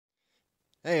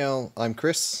Hey all, I'm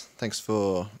Chris. Thanks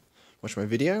for watching my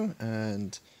video,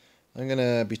 and I'm going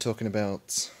to be talking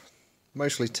about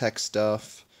mostly tech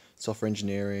stuff, software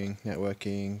engineering,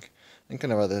 networking, and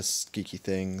kind of other geeky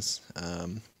things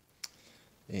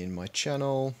in my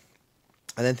channel,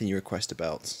 and anything you request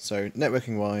about. So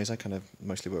networking wise, I kind of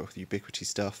mostly work with Ubiquiti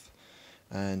stuff,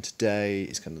 and today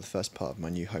is kind of the first part of my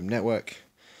new home network.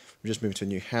 We just moved to a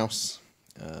new house,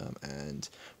 and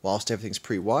whilst everything's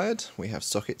pre-wired, we have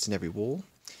sockets in every wall.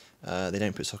 They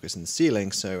don't put sockets in the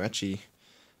ceiling, so actually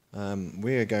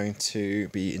we're going to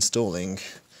be installing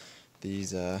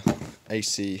these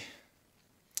AC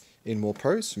In-Wall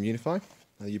Pros from Unifi,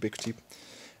 Ubiquiti,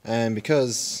 and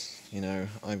because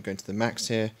I'm going to the max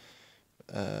here,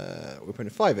 we're putting a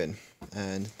 5 in,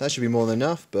 and that should be more than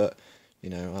enough, but I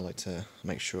like to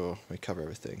make sure we cover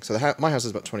everything. So my house is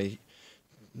about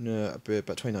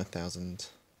 29,000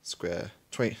 square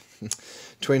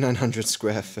 2,900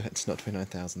 square foot, not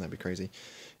 29,000, that'd be crazy.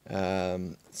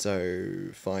 So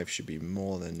 5 should be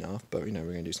more than enough, but we're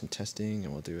going to do some testing,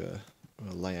 and we'll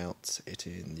lay out it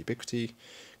in the Ubiquiti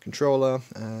controller,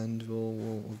 and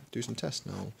we'll do some tests.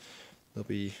 Now I'll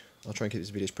try and keep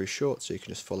these videos pretty short so you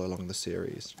can just follow along the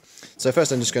series. So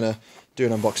first I'm just going to do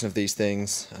an unboxing of these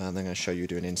things, and then I'm going to show you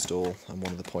doing an install and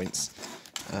one of the points.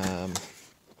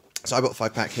 So I bought a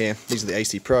 5-pack here. These are the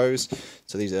AC Pros.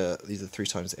 So these are 3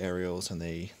 times aerials, and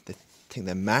they think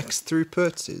their max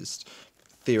throughput is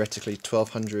theoretically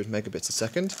 1200 megabits a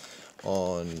second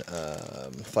on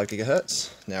 5 gigahertz.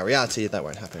 Now, in reality, that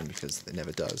won't happen because it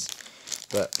never does.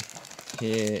 But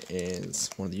here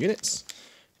is one of the units.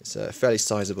 It's fairly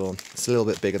sizable. It's a little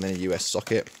bit bigger than a US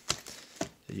socket.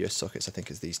 The US sockets, I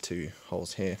think, is these 2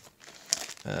 holes here.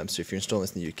 So if you're installing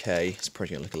this in the UK, it's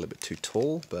probably going to look a little bit too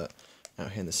tall, but out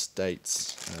here in the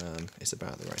States, it's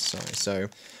about the right size. So,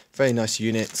 very nice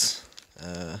unit.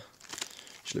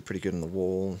 Should look pretty good on the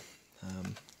wall.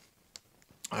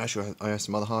 I have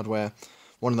some other hardware.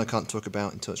 One of them I can't talk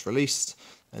about until it's released,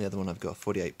 and the other one I've got a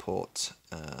 48 port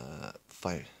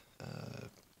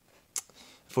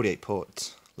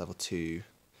level 2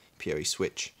 PoE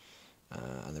switch.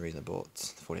 And the reason I bought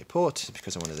the 48 port is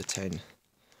because I wanted a 10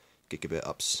 gigabit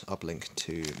uplink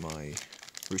to my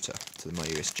router, to my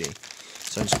USG.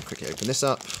 So I'm just going to quickly open this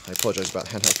up. I apologise about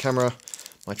the handheld camera.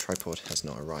 My tripod has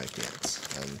not arrived yet,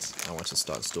 and I want to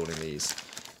start installing these,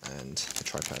 and the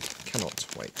tripod cannot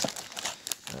wait.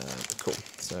 Cool.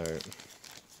 So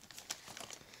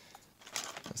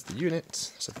that's the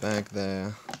unit. There's a bag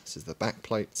there. This is the back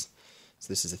plate. So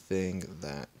this is a thing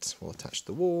that will attach to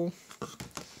the wall.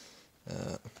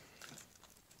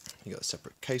 You got a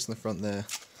separate case in the front there.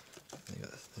 You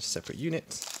got a separate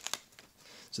unit.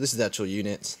 So this is the actual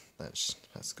unit. That's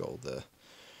got all the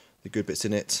good bits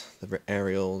in it, the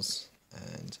aerials.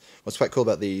 And what's quite cool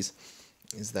about these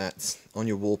is that on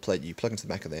your wall plate you plug into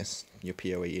the back of this your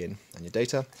PoE in and your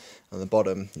data. On the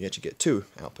bottom you actually get 2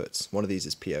 outputs. One of these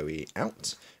is PoE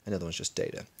out, and the other one's just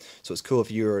data. So it's cool if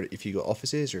you got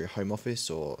offices or your home office,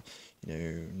 or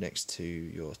next to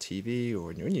your TV,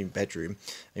 or in your bedroom,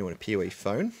 and you want a PoE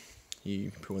phone.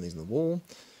 You put one of these on the wall.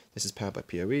 This is powered by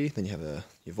PoE. Then you have your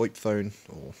VoIP phone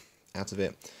or out of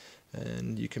it,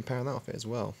 and you can power that off it as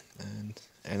well.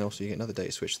 And also you get another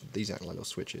data switch. These act like little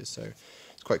switches, so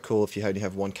it's quite cool if you only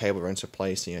have one cable running to a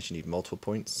place and you actually need multiple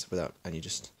points and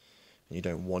you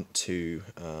don't want to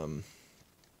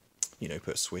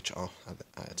put a switch off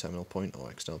at a terminal point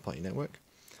or external party network.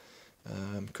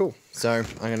 Cool. So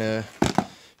I'm gonna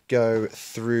go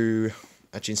through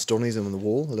actually installing these on the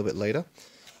wall a little bit later.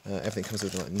 Everything comes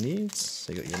with what it needs.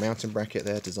 So you got your mounting bracket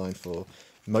there, designed for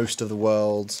most of the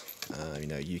world.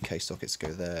 UK sockets go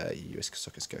there, US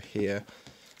sockets go here.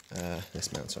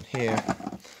 This mounts on here,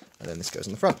 and then this goes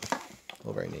on the front.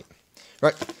 All very neat.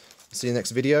 Right, see you in the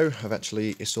next video of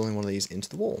actually installing one of these into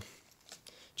the wall.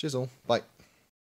 Cheers all, bye.